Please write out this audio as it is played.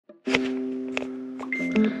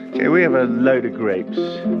Okay, we have a load of grapes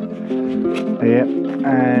here,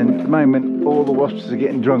 and at the moment all the wasps are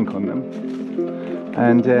getting drunk on them,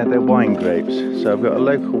 and they're wine grapes. So I've got a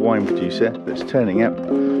local wine producer that's turning up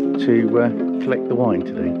to collect the wine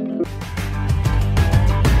today.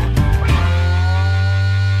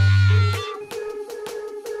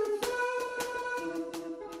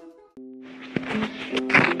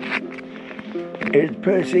 Here's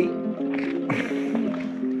Percy.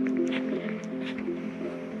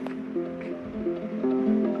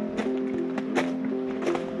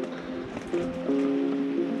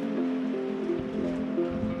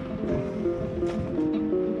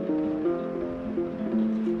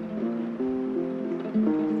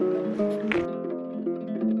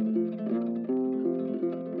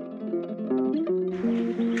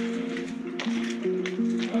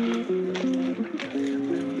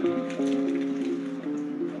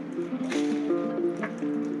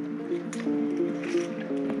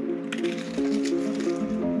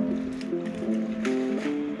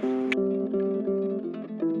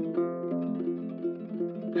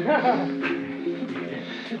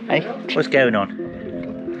 Hey, what's going on?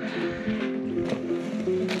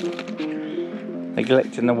 They're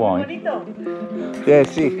collecting the wine. Yeah,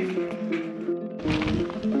 see.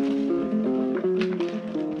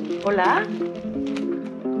 Hola.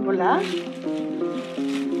 Hola.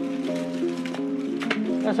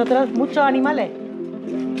 Nosotros muchos animales.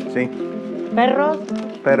 Sí. Perros.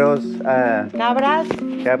 Perros, Cabras.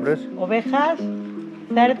 cabros. Ovejas.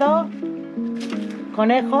 Cerdos.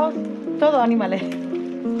 Conejos. Todos animales.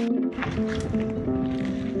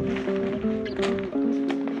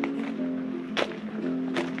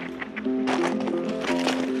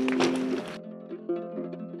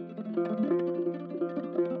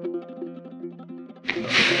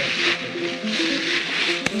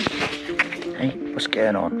 Hey, what's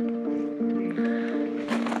going on?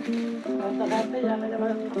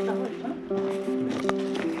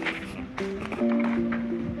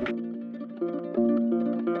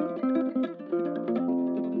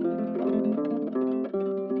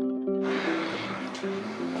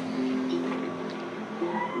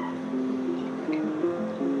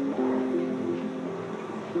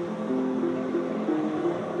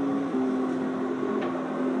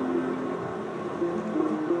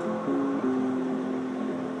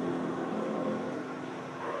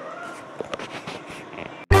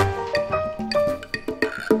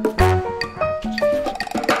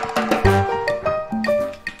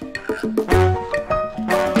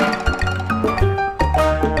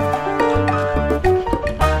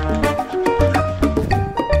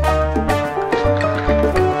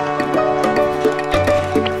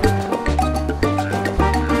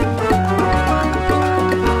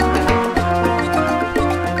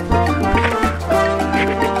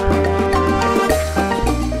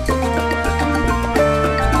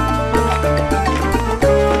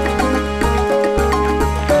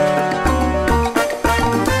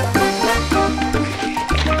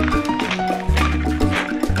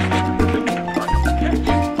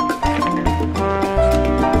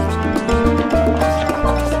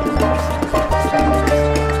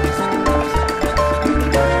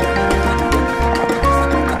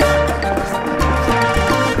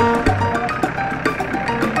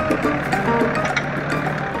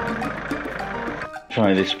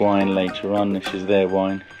 Try this wine later on. This is their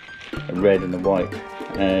wine, the red and the white,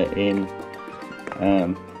 in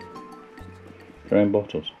their own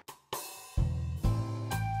bottles.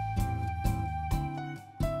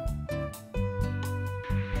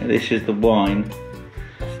 And this is the wine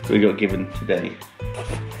we got given today.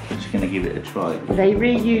 I'm just going to give it a try. They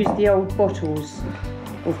reuse the old bottles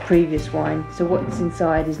of previous wine, so what's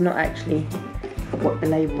inside is not actually what the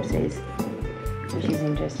label says, which is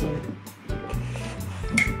interesting.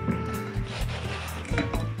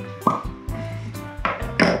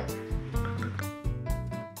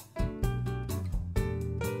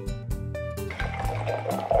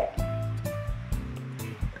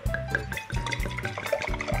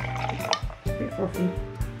 Bit frothy.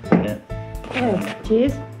 Yeah. Oh,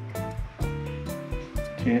 cheers.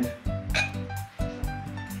 Cheers.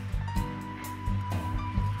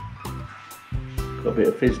 Got a bit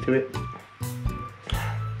of fizz to it.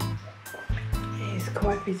 It's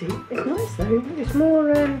quite fizzy. It's nice though. It's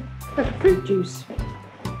more like a fruit juice.